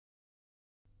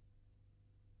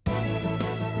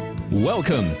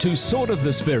Welcome to Sword of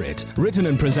the Spirit, written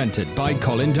and presented by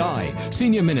Colin,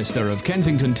 Senior Minister of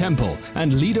Kensington Temple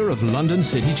and leader of London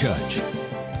City Church.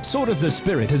 Sword of the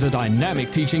Spirit is a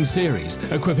dynamic teaching series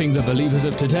equipping the believers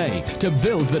of today to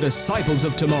build the disciples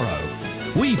of tomorrow.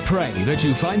 We pray that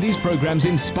you find these programs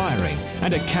inspiring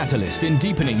and a catalyst in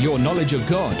deepening your knowledge of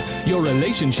God, your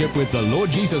relationship with the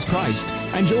Lord Jesus Christ,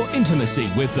 and your intimacy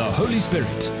with the Holy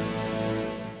Spirit.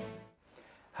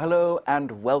 Hello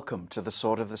and welcome to the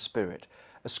Sword of the Spirit,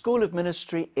 a school of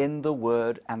ministry in the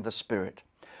Word and the Spirit.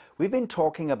 We've been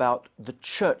talking about the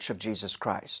Church of Jesus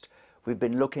Christ. We've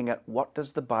been looking at what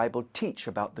does the Bible teach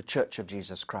about the Church of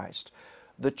Jesus Christ.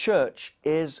 The Church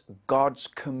is God's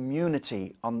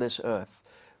community on this earth,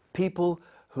 people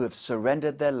who have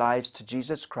surrendered their lives to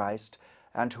Jesus Christ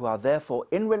and who are therefore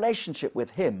in relationship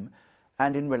with Him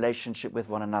and in relationship with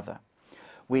one another.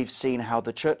 We've seen how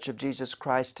the Church of Jesus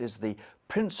Christ is the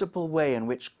principal way in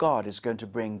which God is going to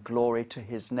bring glory to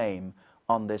His name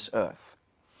on this earth.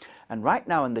 And right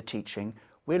now in the teaching,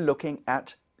 we're looking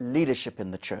at leadership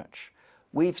in the church.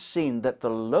 We've seen that the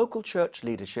local church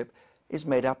leadership is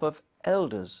made up of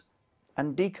elders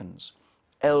and deacons,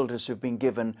 elders who've been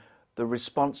given the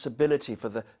responsibility for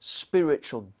the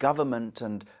spiritual government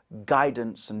and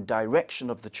guidance and direction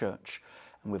of the church.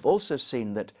 And we've also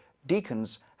seen that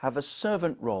deacons have a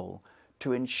servant role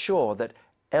to ensure that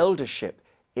eldership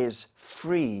is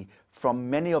free from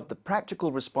many of the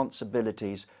practical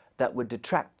responsibilities that would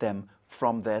detract them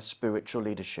from their spiritual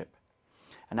leadership.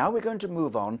 And now we're going to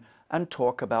move on and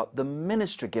talk about the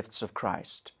ministry gifts of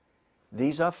Christ.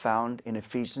 These are found in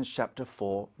Ephesians chapter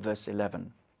 4, verse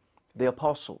 11. The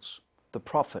apostles, the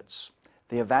prophets,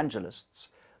 the evangelists,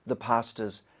 the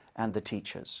pastors, and the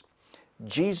teachers.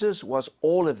 Jesus was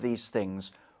all of these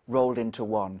things rolled into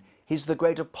one. He's the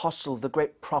great apostle, the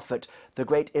great prophet, the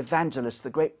great evangelist, the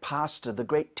great pastor, the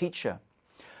great teacher.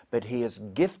 But He has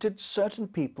gifted certain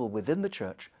people within the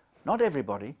church, not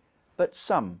everybody, but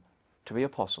some to be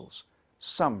apostles,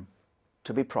 some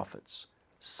to be prophets,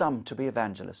 some to be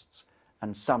evangelists,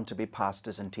 and some to be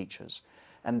pastors and teachers.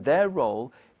 And their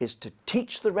role is to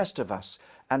teach the rest of us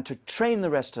and to train the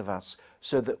rest of us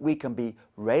so that we can be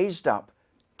raised up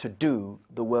to do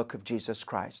the work of Jesus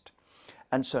Christ.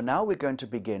 And so now we're going to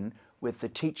begin with the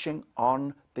teaching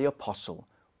on the apostle.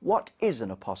 What is an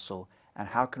apostle and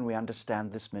how can we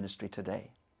understand this ministry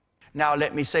today? Now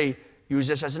let me use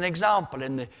this as an example.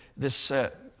 In this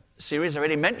series I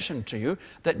already mentioned to you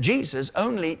that Jesus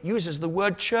only uses the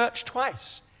word church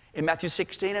twice, in Matthew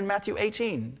 16 and Matthew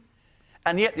 18.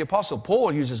 And yet the apostle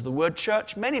Paul uses the word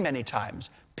church many, many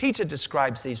times. Peter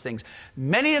describes these things.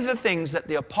 Many of the things that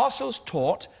the apostles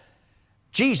taught,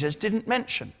 Jesus didn't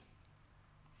mention,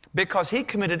 because He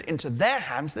committed into their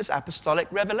hands this apostolic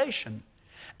revelation.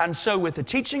 And so with the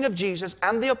teaching of Jesus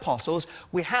and the apostles,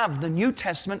 we have the New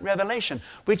Testament revelation,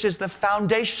 which is the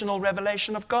foundational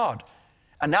revelation of God.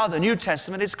 And now the New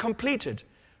Testament is completed.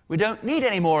 We don't need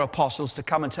any more apostles to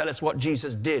come and tell us what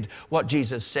Jesus did, what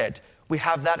Jesus said. We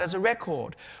have that as a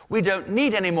record. We don't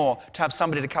need any more to have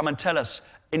somebody to come and tell us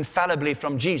infallibly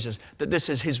from Jesus that this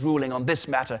is His ruling on this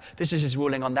matter, this is His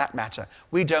ruling on that matter.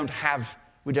 We don't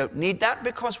need that,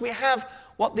 because we have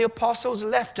what the apostles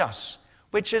left us,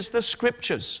 which is the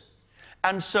Scriptures.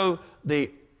 And so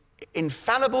the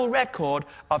infallible record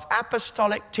of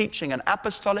apostolic teaching and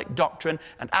apostolic doctrine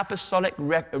and apostolic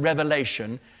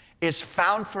revelation is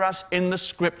found for us in the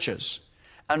Scriptures.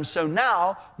 And so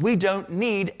now we don't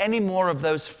need any more of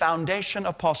those foundation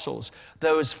apostles,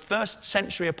 those first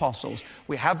century apostles.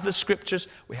 We have the Scriptures,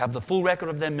 we have the full record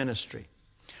of their ministry.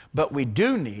 But we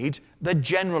do need the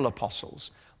general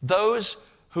apostles, those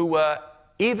who were,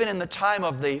 even in the time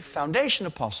of the foundation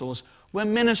apostles, were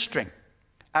ministering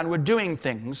and were doing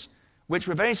things which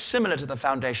were very similar to the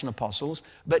foundation apostles,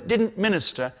 but didn't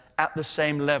minister at the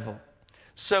same level.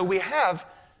 So we have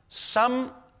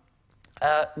some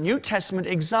New Testament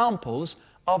examples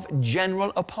of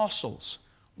general apostles.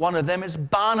 One of them is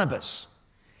Barnabas.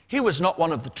 He was not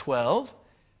one of the 12.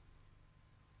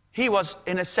 He was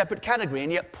in a separate category,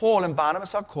 and yet Paul and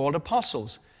Barnabas are called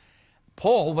apostles.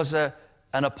 Paul was an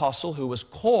apostle who was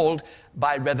called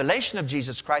by revelation of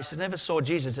Jesus Christ. He never saw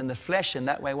Jesus in the flesh in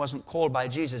that way, wasn't called by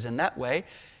Jesus in that way,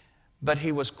 but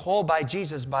he was called by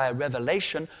Jesus by a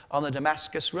revelation on the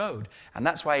Damascus road. And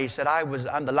that's why he said,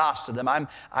 I'm the last of them, I'm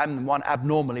the one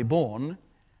abnormally born.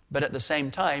 But at the same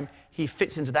time, he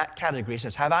fits into that category. He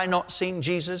says, have I not seen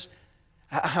Jesus?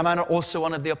 Am I not also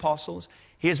one of the apostles?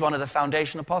 He is one of the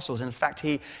foundation apostles. In fact,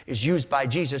 he is used by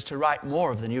Jesus to write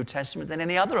more of the New Testament than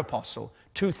any other apostle.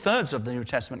 2/3 of the New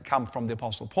Testament come from the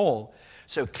apostle Paul.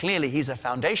 So clearly he's a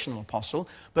foundational apostle.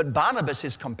 But Barnabas,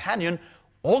 his companion,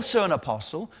 also an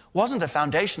apostle, wasn't a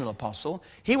foundational apostle.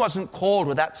 He wasn't called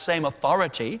with that same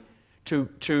authority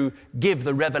to give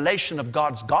the revelation of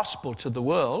God's gospel to the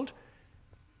world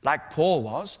like Paul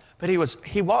was, but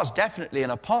he was definitely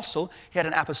an apostle. He had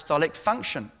an apostolic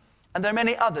function. And there are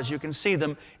many others. You can see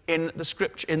them in the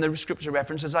scripture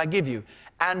references I give you.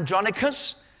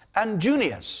 Andronicus and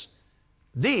Junius.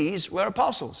 These were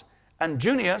apostles. And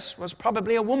Junius was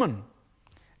probably a woman.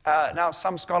 Now,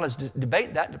 some scholars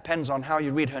debate that. Depends on how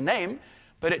you read her name.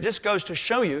 But it just goes to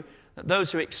show you that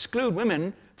those who exclude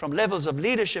women from levels of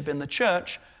leadership in the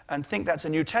church and think that's a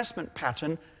New Testament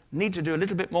pattern need to do a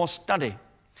little bit more study.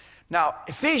 Now,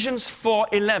 Ephesians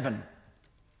 4:11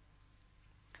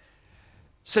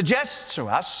 suggests to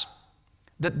us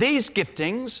that these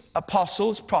giftings,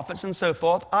 apostles, prophets, and so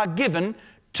forth, are given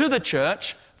to the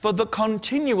church for the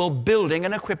continual building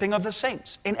and equipping of the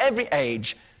saints in every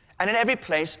age and in every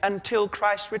place until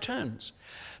Christ returns.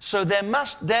 So there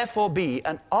must therefore be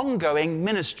an ongoing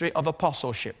ministry of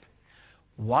apostleship.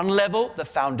 One level, the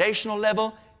foundational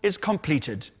level, is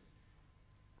completed.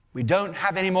 We don't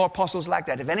have any more apostles like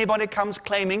that. If anybody comes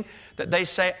claiming that they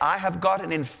say, I have got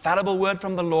an infallible word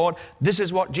from the Lord, this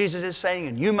is what Jesus is saying,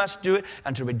 and you must do it,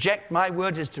 and to reject my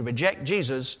words is to reject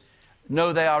Jesus,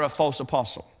 no, they are a false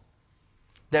apostle.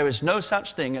 There is no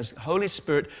such thing as Holy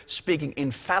Spirit speaking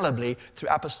infallibly through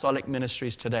apostolic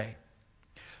ministries today.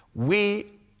 We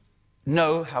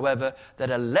know, however, that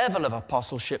a level of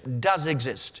apostleship does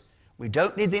exist. We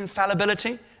don't need the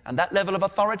infallibility and that level of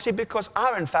authority because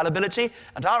our infallibility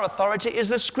and our authority is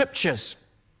the Scriptures.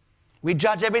 We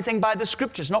judge everything by the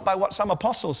Scriptures, not by what some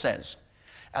apostle says.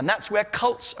 And that's where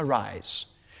cults arise.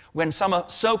 When some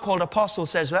so-called apostle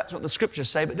says, well, that's what the Scriptures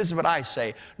say, but this is what I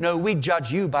say. No, we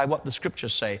judge you by what the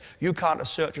Scriptures say. You can't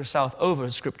assert yourself over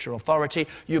scriptural authority.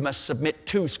 You must submit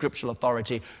to scriptural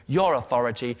authority. Your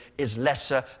authority is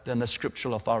lesser than the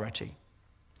scriptural authority.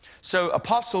 So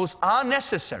apostles are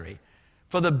necessary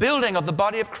for the building of the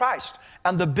body of Christ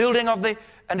and the building of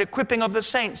and equipping of the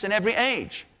saints in every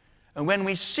age. And when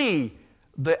we see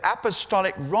the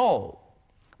apostolic role,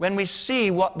 when we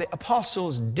see what the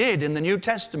apostles did in the New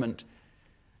Testament,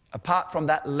 apart from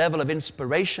that level of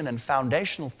inspiration and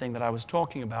foundational thing that I was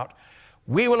talking about,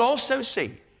 we will also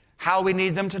see how we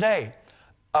need them today.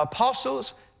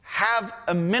 Apostles have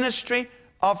a ministry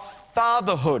of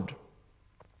fatherhood.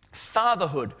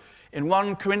 Fatherhood. In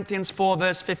 1 Corinthians 4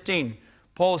 verse 15,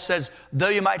 Paul says, though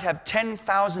you might have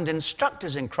 10,000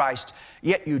 instructors in Christ,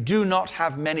 yet you do not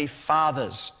have many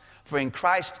fathers. For in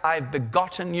Christ I've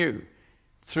begotten you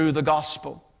through the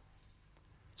gospel.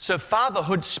 So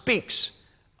fatherhood speaks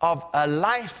of a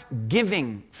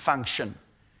life-giving function.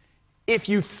 If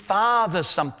you father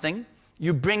something,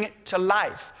 you bring it to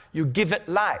life. You give it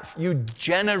life. You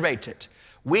generate it.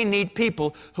 We need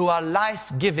people who are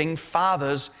life-giving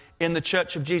fathers in the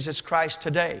Church of Jesus Christ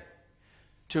today,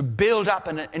 to build up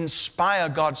and inspire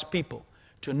God's people,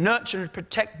 to nurture and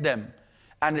protect them.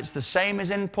 And it's the same as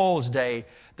in Paul's day.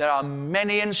 There are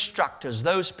many instructors,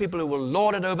 those people who will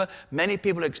lord it over, many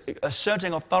people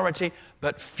asserting authority,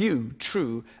 but few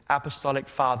true apostolic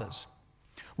fathers.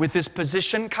 With this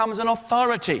position comes an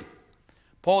authority.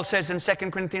 Paul says in 2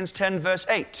 Corinthians 10 verse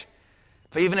 8,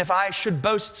 for even if I should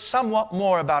boast somewhat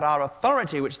more about our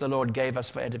authority, which the Lord gave us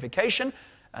for edification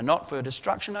and not for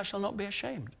destruction, I shall not be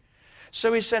ashamed.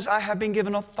 So he says, I have been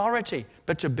given authority,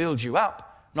 but to build you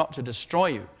up, not to destroy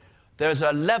you. There's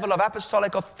a level of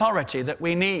apostolic authority that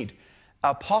we need.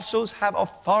 Apostles have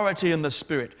authority in the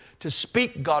Spirit to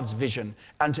speak God's vision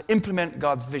and to implement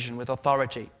God's vision with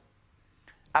authority.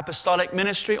 Apostolic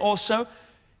ministry also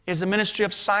is a ministry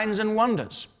of signs and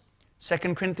wonders. 2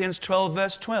 Corinthians 12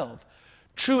 verse 12.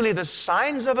 Truly the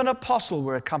signs of an apostle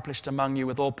were accomplished among you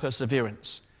with all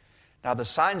perseverance. Now the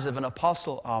signs of an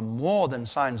apostle are more than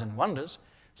signs and wonders.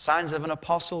 Signs of an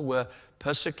apostle were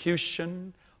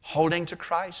persecution, holding to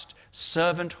Christ,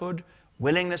 servanthood,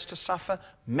 willingness to suffer.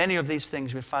 Many of these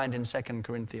things we find in 2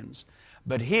 Corinthians.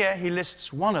 But here he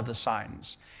lists one of the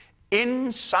signs.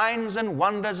 In signs and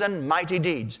wonders and mighty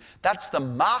deeds. That's the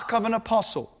mark of an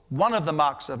apostle, one of the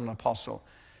marks of an apostle,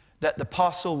 that the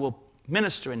apostle will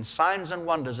minister in signs and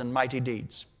wonders and mighty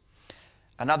deeds.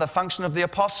 Another function of the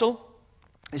apostle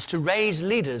is to raise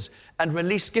leaders and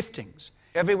release giftings.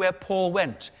 Everywhere Paul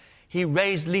went, he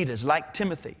raised leaders like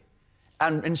Timothy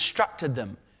and instructed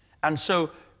them. And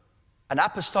so an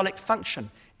apostolic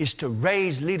function is to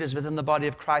raise leaders within the body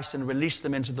of Christ and release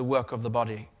them into the work of the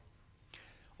body.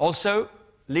 Also,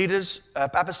 leaders,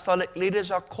 apostolic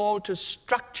leaders are called to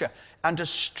structure and to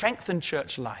strengthen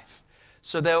church life.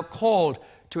 So they are called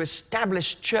to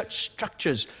establish church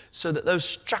structures so that those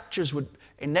structures would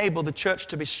enable the church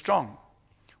to be strong.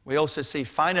 We also see,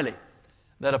 finally,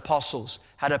 that apostles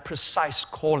had a precise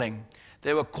calling.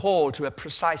 They were called to a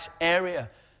precise area.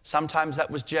 Sometimes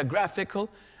that was geographical,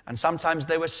 and sometimes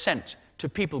they were sent to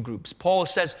people groups. Paul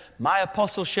says, my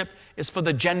apostleship is for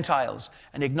the Gentiles,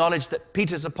 and acknowledged that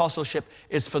Peter's apostleship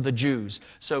is for the Jews.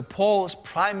 So Paul's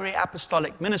primary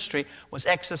apostolic ministry was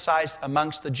exercised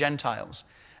amongst the Gentiles.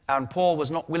 And Paul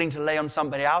was not willing to lay on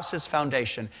somebody else's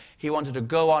foundation. He wanted to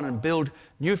go on and build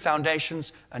new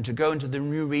foundations and to go into the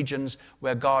new regions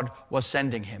where God was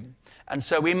sending him. And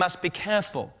so we must be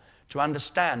careful to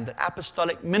understand that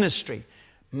apostolic ministry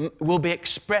will be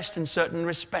expressed in certain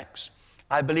respects.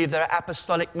 I believe there are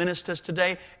apostolic ministers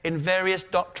today in various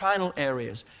doctrinal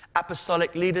areas,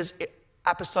 apostolic leaders,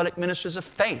 apostolic ministers of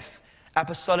faith,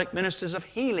 apostolic ministers of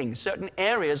healing, certain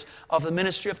areas of the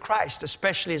ministry of Christ,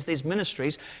 especially as these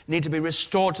ministries need to be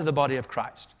restored to the body of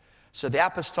Christ. So the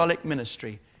apostolic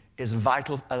ministry is a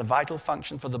vital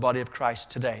function for the body of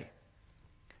Christ today.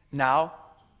 Now,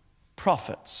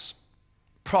 prophets.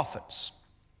 Prophets.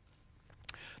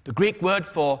 The Greek word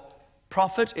for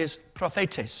prophet is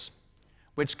prophetes,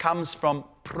 which comes from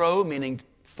pro, meaning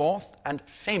forth, and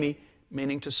phemi,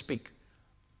 meaning to speak.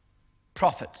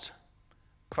 Prophets,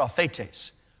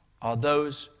 prophetes, are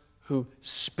those who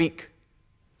speak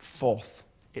forth.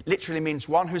 It literally means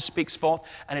one who speaks forth,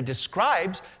 and it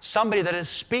describes somebody that is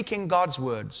speaking God's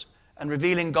words and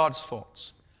revealing God's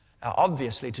thoughts. Now,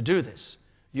 obviously, to do this,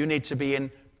 you need to be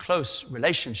in close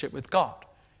relationship with God.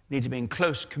 You need to be in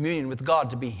close communion with God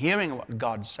to be hearing what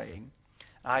God's saying.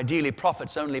 Ideally,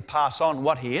 prophets only pass on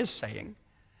what he is saying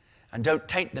and don't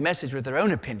taint the message with their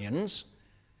own opinions.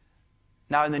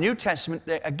 Now, in the New Testament,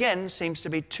 there again seems to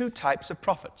be two types of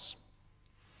prophets.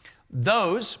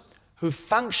 Those who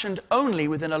functioned only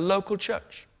within a local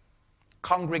church,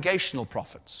 congregational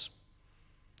prophets.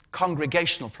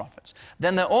 Congregational prophets.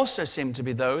 Then there also seem to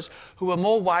be those who are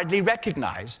more widely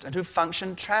recognized and who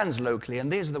function translocally, and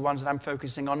these are the ones that I'm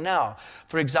focusing on now.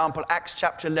 For example, Acts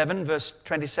chapter 11, verse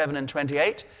 27 and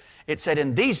 28, it said,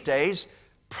 in these days,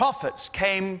 prophets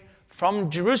came from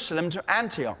Jerusalem to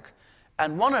Antioch,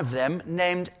 and one of them,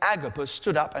 named Agabus,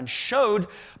 stood up and showed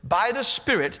by the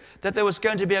Spirit that there was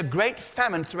going to be a great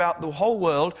famine throughout the whole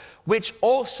world, which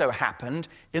also happened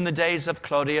in the days of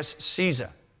Claudius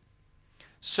Caesar.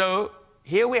 So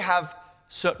here we have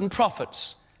certain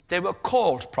prophets. They were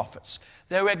called prophets.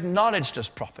 They were acknowledged as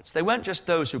prophets. They weren't just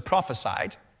those who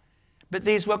prophesied, but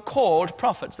these were called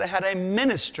prophets. They had a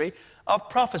ministry of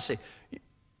prophecy.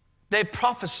 They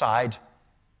prophesied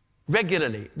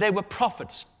regularly. They were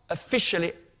prophets,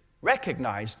 officially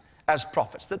recognized as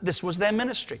prophets, that this was their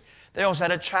ministry. They also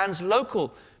had a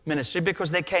translocal ministry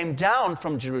because they came down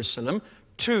from Jerusalem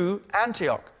to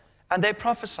Antioch, and they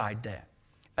prophesied there.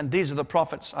 And these are the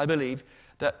prophets, I believe,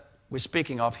 that we're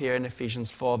speaking of here in Ephesians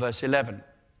 4, verse 11.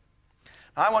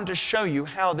 Now, I want to show you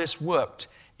how this worked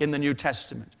in the New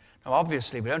Testament. Now,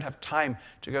 obviously, we don't have time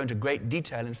to go into great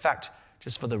detail. In fact,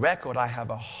 just for the record, I have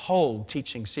a whole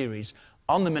teaching series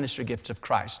on the ministry gifts of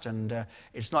Christ. And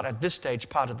it's not at this stage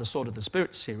part of the Sword of the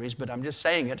Spirit series, but I'm just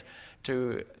saying it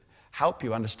to help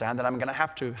you understand that I'm going to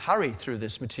have to hurry through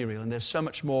this material, and there's so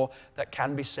much more that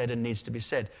can be said and needs to be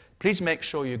said. Please make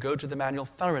sure you go to the manual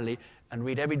thoroughly and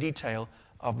read every detail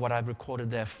of what I've recorded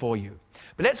there for you.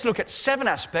 But let's look at 7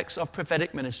 aspects of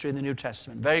prophetic ministry in the New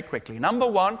Testament very quickly. Number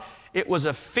 1, it was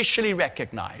officially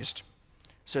recognized.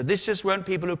 So this weren't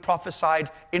people who prophesied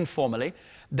informally.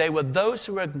 They were those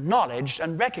who were acknowledged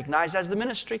and recognized as the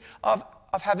ministry of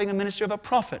having a ministry of a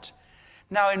prophet.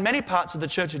 Now, in many parts of the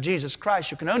Church of Jesus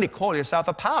Christ, you can only call yourself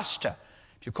a pastor.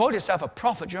 If you call yourself a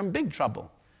prophet, you're in big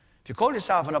trouble. If you call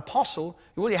yourself an apostle,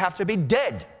 well, you have to be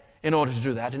dead in order to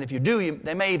do that. And if you do,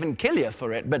 they may even kill you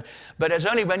for it. But it's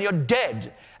only when you're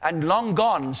dead and long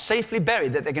gone, safely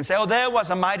buried, that they can say, oh, there was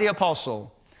a mighty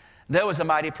apostle. There was a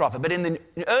mighty prophet. But in the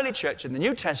early church, in the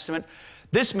New Testament,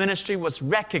 this ministry was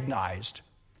recognized.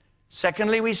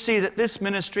 Secondly, we see that this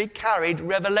ministry carried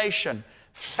revelation,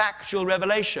 factual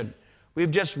revelation.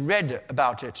 We've just read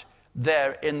about it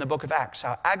there in the book of Acts,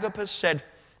 how Agabus said,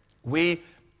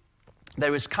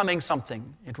 there is coming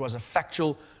something. It was a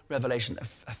factual revelation.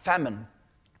 A famine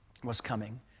was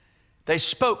coming. They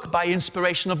spoke by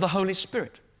inspiration of the Holy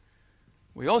Spirit.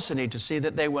 We also need to see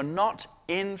that they were not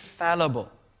infallible.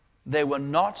 They were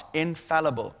not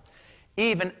infallible.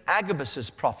 Even Agabus's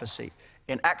prophecy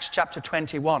in Acts chapter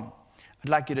 21, I'd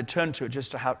like you to turn to it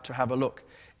just to have a look.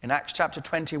 In Acts chapter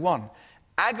 21,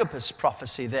 Agabus'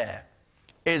 prophecy there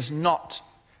is not,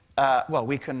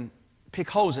 we can pick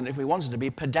holes in it if we wanted to be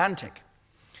pedantic.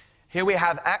 Here we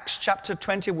have Acts chapter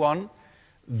 21,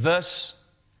 verse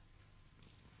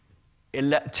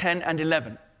 10 and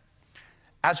 11.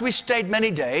 As we stayed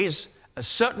many days, a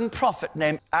certain prophet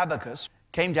named Agabus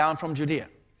came down from Judea.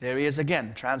 There he is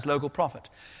again, translocal prophet.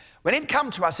 When he'd come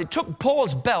to us, he took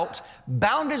Paul's belt,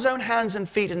 bound his own hands and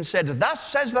feet, and said, "Thus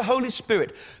says the Holy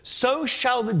Spirit, so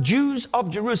shall the Jews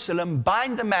of Jerusalem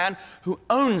bind the man who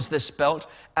owns this belt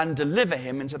and deliver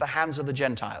him into the hands of the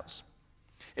Gentiles."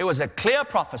 It was a clear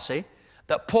prophecy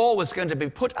that Paul was going to be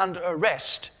put under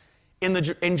arrest in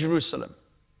Jerusalem,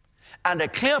 and a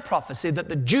clear prophecy that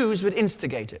the Jews would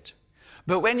instigate it.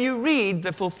 But when you read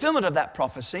the fulfillment of that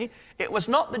prophecy, it was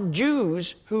not the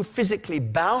Jews who physically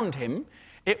bound him,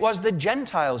 it was the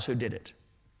Gentiles who did it.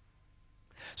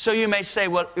 So you may say,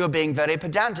 well, you're being very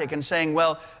pedantic and saying,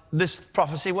 well, this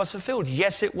prophecy was fulfilled.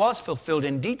 Yes, it was fulfilled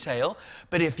in detail,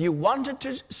 but if you wanted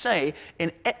to say,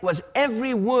 was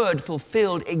every word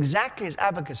fulfilled exactly as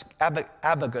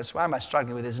Agabus, why am I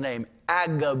struggling with his name?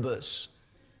 Agabus.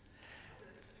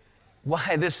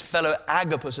 Why this fellow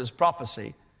Agabus's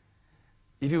prophecy,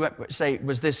 if you say,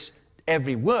 was this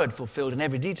every word fulfilled in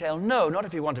every detail? No, not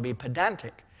if you want to be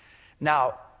pedantic.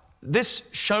 Now, this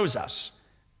shows us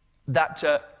that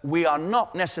we are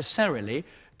not necessarily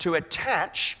to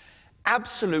attach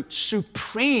absolute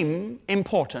supreme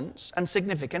importance and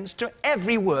significance to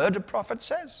every word a prophet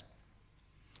says.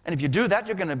 And if you do that,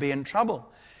 you're going to be in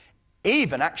trouble.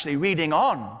 Even actually reading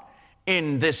on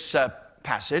in this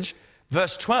passage,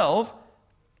 verse 12,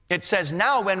 it says,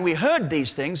 "Now when we heard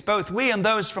these things, both we and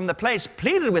those from the place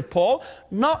pleaded with Paul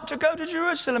not to go to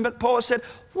Jerusalem. But Paul said,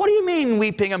 'What do you mean,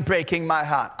 weeping and breaking my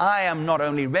heart? I am not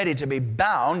only ready to be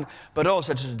bound, but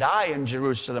also to die in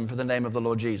Jerusalem for the name of the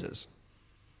Lord Jesus.'"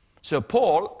 So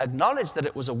Paul acknowledged that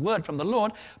it was a word from the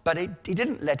Lord, but he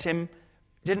didn't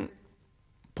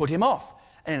put him off.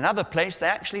 And in another place, they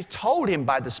actually told him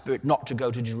by the Spirit not to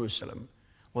go to Jerusalem.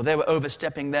 Well, they were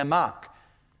overstepping their mark.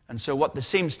 And so what there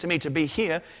seems to me to be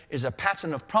here is a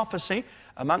pattern of prophecy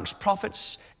amongst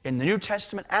prophets in the New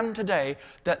Testament and today,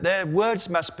 that their words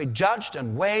must be judged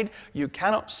and weighed. You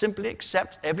cannot simply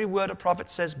accept every word a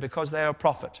prophet says because they are a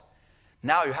prophet.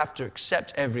 Now you have to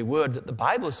accept every word that the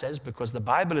Bible says because the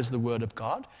Bible is the word of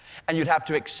God. And you'd have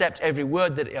to accept every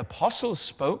word that the apostles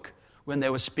spoke when they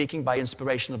were speaking by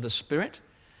inspiration of the Spirit.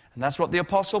 And that's what the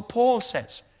Apostle Paul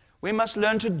says. We must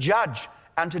learn to judge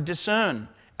and to discern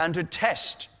and to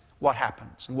test what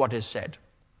happens and what is said.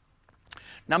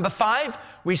 Number 5,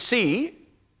 we see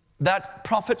that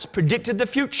prophets predicted the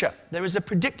future. There is a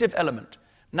predictive element.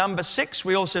 Number 6,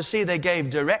 we also see they gave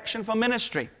direction for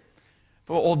ministry.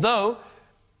 For although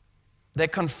they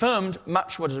confirmed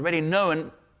much what is already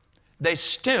known, they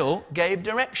still gave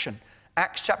direction.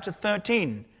 Acts chapter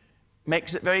 13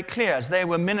 makes it very clear, as they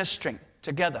were ministering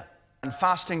together and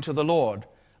fasting to the Lord,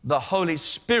 the Holy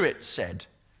Spirit said,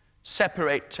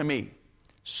 "Separate to me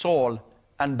Saul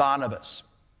and Barnabas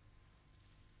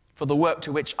for the work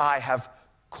to which I have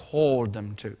called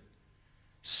them to."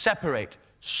 Separate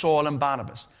Saul and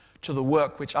Barnabas to the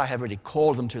work which I have already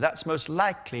called them to. That's most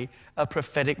likely a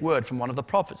prophetic word from one of the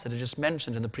prophets that I just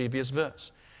mentioned in the previous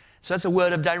verse. So that's a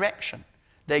word of direction.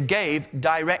 They gave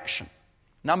direction.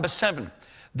 Number 7,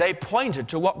 they pointed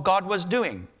to what God was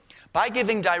doing. By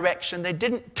giving direction, they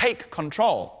didn't take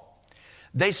control.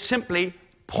 They simply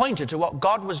pointed to what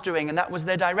God was doing, and that was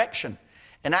their direction.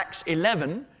 In Acts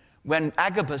 11, when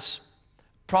Agabus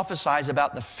prophesies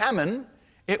about the famine,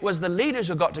 it was the leaders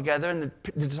who got together and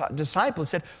the disciples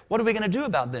said, "What are we going to do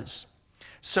about this?"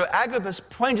 So Agabus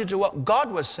pointed to what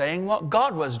God was saying, what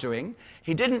God was doing.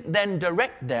 He didn't then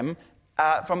direct them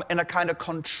in a kind of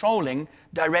controlling,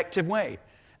 directive way.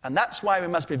 And that's why we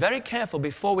must be very careful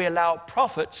before we allow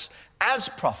prophets as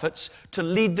prophets to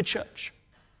lead the church.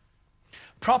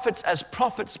 Prophets as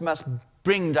prophets must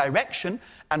bring direction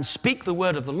and speak the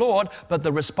word of the Lord, but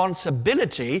the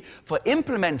responsibility for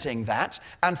implementing that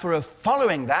and for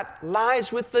following that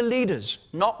lies with the leaders,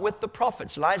 not with the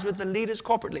prophets, lies with the leaders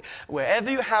corporately.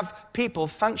 Wherever you have people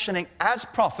functioning as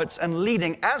prophets and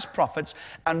leading as prophets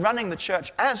and running the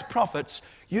church as prophets,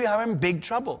 you are in big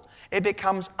trouble. It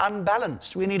becomes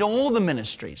unbalanced. We need all the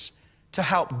ministries to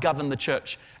help govern the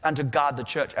church and to guard the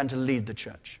church and to lead the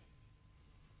church.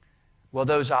 Well,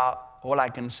 those are all I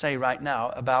can say right now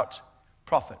about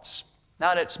prophets.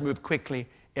 Now let's move quickly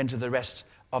into the rest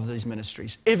of these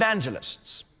ministries.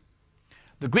 Evangelists.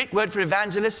 The Greek word for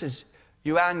evangelist is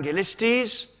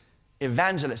euangelistes,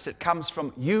 evangelist. It comes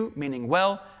from eu, meaning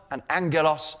well, and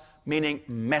angelos, meaning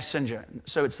messenger.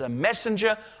 So it's the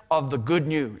messenger of the good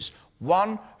news,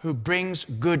 one who brings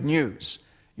good news.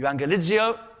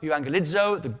 Euangelizo,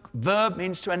 the verb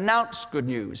means to announce good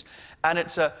news. And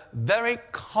it's a very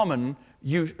common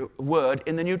word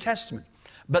in the New Testament.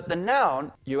 But the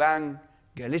noun,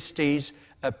 euangelistes,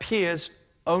 appears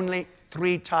only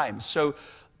 3 times. So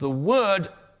the word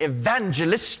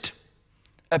evangelist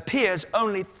appears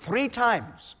only 3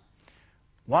 times.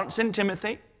 Once in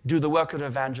Timothy, do the work of an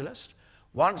evangelist.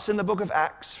 Once in the book of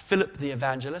Acts, Philip the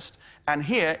evangelist. And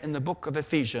here in the book of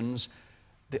Ephesians,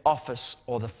 the office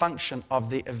or the function of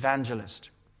the evangelist.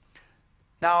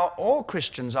 Now, all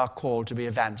Christians are called to be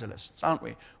evangelists, aren't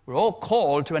we? We're all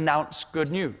called to announce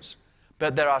good news.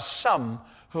 But there are some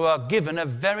who are given a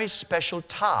very special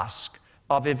task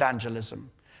of evangelism,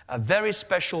 a very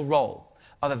special role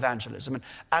of evangelism.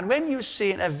 And when you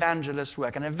see an evangelist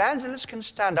work, an evangelist can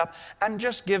stand up and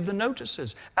just give the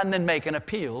notices and then make an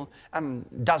appeal, and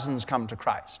dozens come to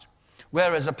Christ.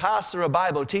 Whereas a pastor or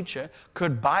Bible teacher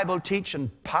could Bible teach and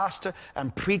pastor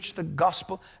and preach the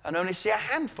gospel and only see a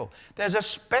handful. There's a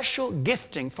special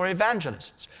gifting for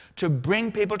evangelists to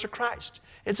bring people to Christ.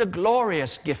 It's a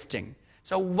glorious gifting.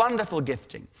 It's a wonderful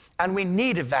gifting. And we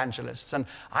need evangelists. And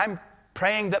I'm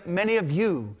praying that many of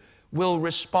you will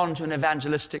respond to an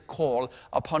evangelistic call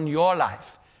upon your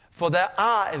life. For there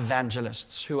are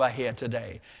evangelists who are here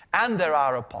today, and there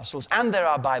are apostles, and there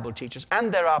are Bible teachers,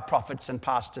 and there are prophets and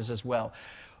pastors as well.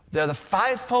 There are the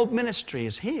 5-fold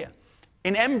ministries here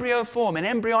in embryo form, in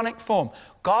embryonic form.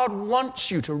 God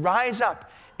wants you to rise up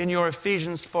in your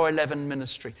Ephesians 4:11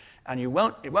 ministry, and it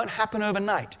won't happen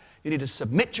overnight. You need to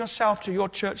submit yourself to your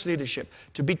church leadership,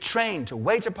 to be trained, to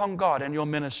wait upon God in your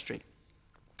ministry.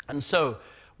 And so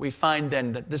we find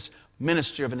then that this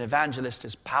ministry of an evangelist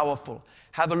is powerful.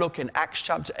 Have a look in Acts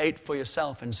chapter 8 for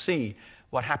yourself and see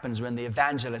what happens when the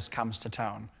evangelist comes to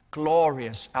town.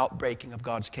 Glorious outbreaking of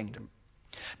God's kingdom.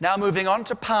 Now moving on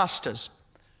to pastors.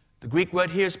 The Greek word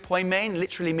here is poimen,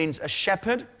 literally means a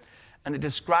shepherd, and it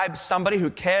describes somebody who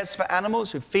cares for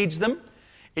animals, who feeds them.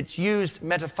 It's used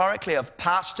metaphorically of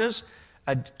pastors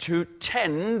to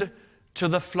tend to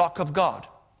the flock of God.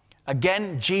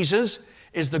 Again, Jesus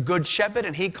is the good shepherd,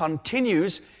 and he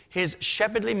continues his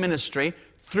shepherdly ministry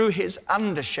through his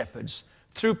under-shepherds,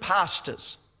 through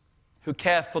pastors who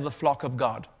care for the flock of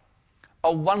God.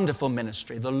 A wonderful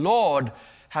ministry. The Lord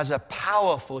has a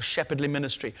powerful shepherdly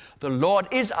ministry. The Lord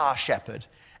is our shepherd,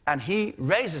 and he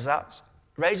raises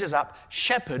up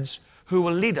shepherds who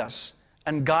will lead us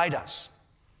and guide us.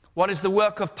 What is the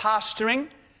work of pastoring?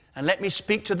 And let me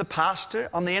speak to the pastor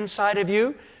on the inside of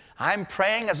you. I'm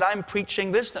praying as I'm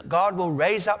preaching this that God will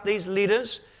raise up these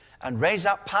leaders and raise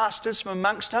up pastors from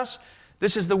amongst us.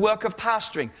 This is the work of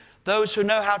pastoring. Those who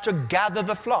know how to gather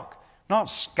the flock, not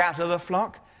scatter the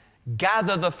flock,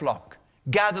 gather the flock.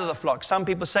 Gather the flock. Some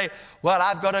people say, well,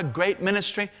 I've got a great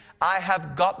ministry. I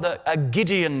have got a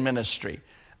Gideon ministry.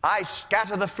 I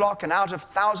scatter the flock, and out of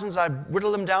thousands, I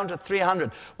whittle them down to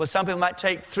 300. Well, some people might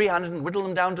take 300 and whittle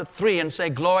them down to 3 and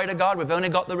say, glory to God, we've only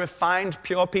got the refined,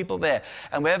 pure people there.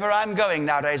 And wherever I'm going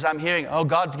nowadays, I'm hearing, oh,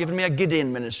 God's given me a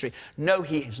Gideon ministry. No,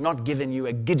 he has not given you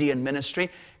a Gideon ministry.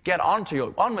 Get on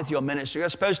with your ministry. You're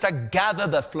supposed to gather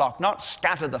the flock, not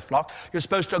scatter the flock. You're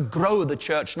supposed to grow the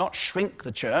church, not shrink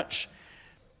the church.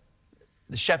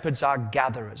 The shepherds are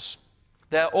gatherers.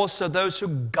 There are also those who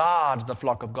guard the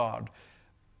flock of God.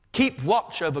 Keep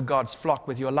watch over God's flock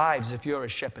with your lives if you're a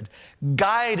shepherd,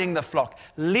 guiding the flock,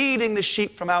 leading the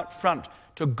sheep from out front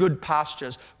to good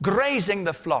pastures, grazing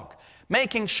the flock,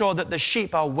 making sure that the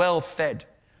sheep are well fed,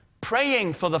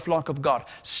 praying for the flock of God,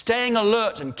 staying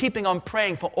alert and keeping on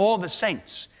praying for all the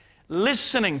saints,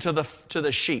 listening to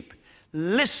the sheep,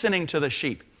 listening to the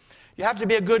sheep. You have to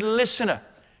be a good listener.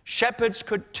 Shepherds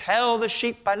could tell the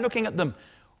sheep by looking at them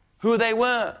who they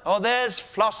were. Oh, there's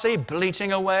Flossie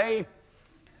bleating away.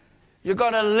 You've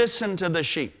got to listen to the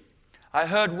sheep. I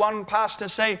heard one pastor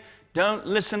say, don't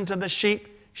listen to the sheep.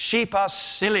 Sheep are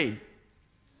silly.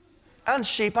 And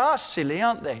sheep are silly,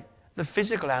 aren't they? The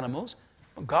physical animals.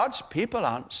 God's people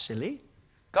aren't silly.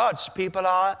 God's people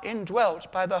are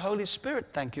indwelt by the Holy Spirit.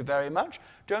 Thank you very much.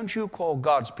 Don't you call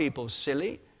God's people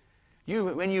silly.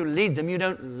 When you lead them, you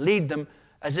don't lead them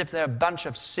as if they're a bunch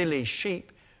of silly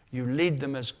sheep. You lead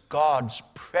them as God's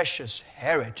precious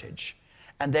heritage.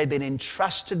 And they've been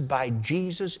entrusted by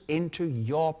Jesus into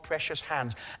your precious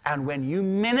hands. And when you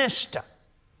minister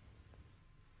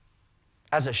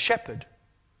as a shepherd,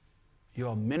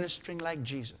 you're ministering like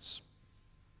Jesus.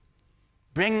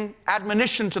 Bring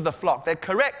admonition to the flock. They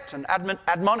correct and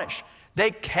admonish. They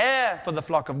care for the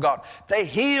flock of God. They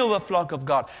heal the flock of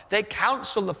God. They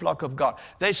counsel the flock of God.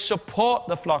 They support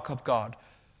the flock of God.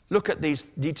 Look at these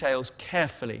details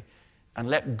carefully and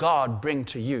let God bring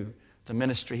to you the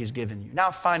ministry he's given you. Now,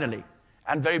 finally,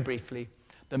 and very briefly,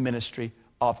 the ministry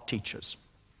of teachers.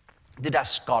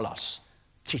 Didaskalos,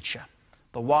 teacher,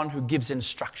 the one who gives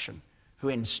instruction, who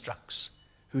instructs,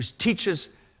 who teaches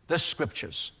the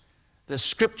scriptures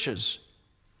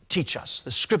teach us. The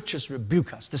Scriptures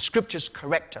rebuke us. The Scriptures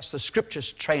correct us. The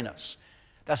Scriptures train us.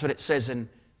 That's what it says in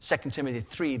 2 Timothy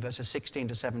 3, verses 16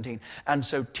 to 17. And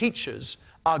so teachers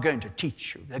are going to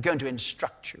teach you. They're going to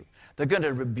instruct you. They're going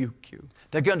to rebuke you.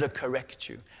 They're going to correct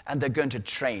you. And they're going to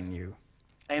train you.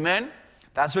 Amen?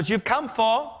 That's what you've come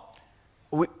for.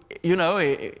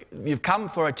 You've come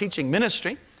for a teaching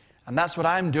ministry. And that's what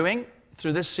I'm doing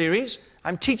through this series.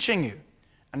 I'm teaching you.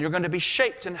 And you're going to be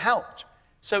shaped and helped.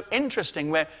 So interesting,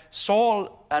 where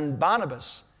Saul and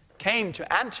Barnabas came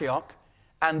to Antioch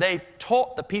and they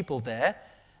taught the people there,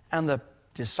 and the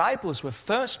disciples were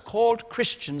first called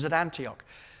Christians at Antioch.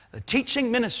 The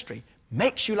teaching ministry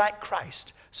makes you like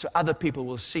Christ so other people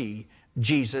will see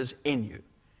Jesus in you.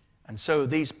 And so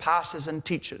these pastors and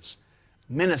teachers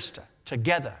minister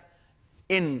together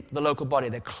in the local body.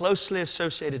 They're closely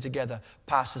associated together,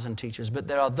 pastors and teachers. But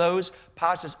there are those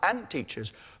pastors and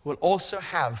teachers who will also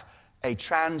have a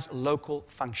trans-local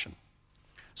function.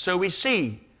 So we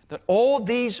see that all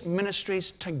these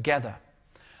ministries together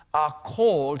are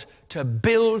called to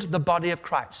build the body of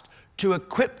Christ, to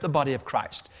equip the body of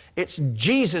Christ. It's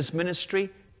Jesus' ministry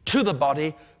to the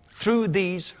body through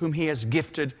these whom he has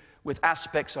gifted with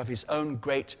aspects of his own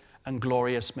great and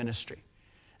glorious ministry.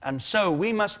 And so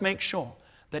we must make sure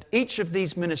that each of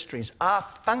these ministries are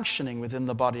functioning within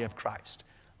the body of Christ.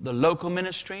 The local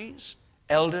ministries,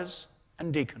 elders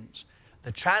and deacons.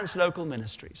 The translocal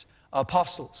ministries,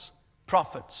 apostles,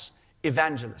 prophets,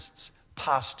 evangelists,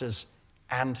 pastors,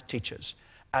 and teachers.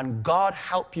 And God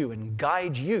help you and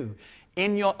guide you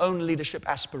in your own leadership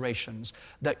aspirations,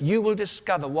 that you will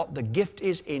discover what the gift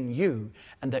is in you,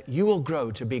 and that you will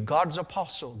grow to be God's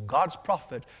apostle, God's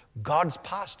prophet, God's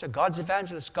pastor, God's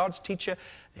evangelist, God's teacher,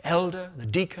 the elder, the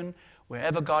deacon,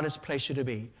 wherever God has placed you to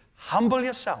be. Humble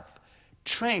yourself,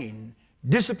 train,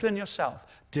 discipline yourself,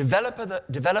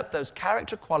 develop those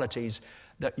character qualities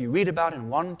that you read about in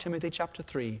 1 Timothy chapter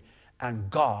 3, and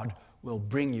God will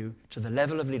bring you to the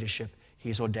level of leadership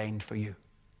he's ordained for you.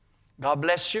 God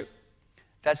bless you.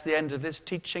 That's the end of this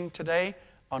teaching today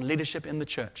on leadership in the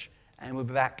church. And we'll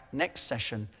be back next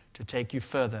session to take you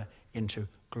further into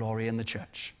glory in the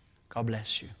church. God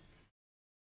bless you.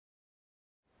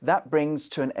 That brings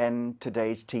to an end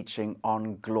today's teaching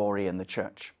on glory in the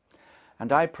church.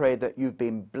 And I pray that you've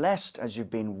been blessed as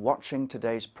you've been watching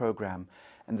today's program,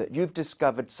 and that you've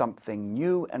discovered something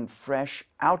new and fresh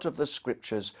out of the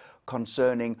Scriptures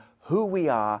concerning who we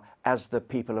are as the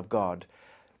people of God.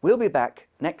 We'll be back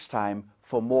next time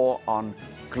for more on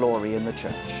glory in the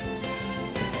church.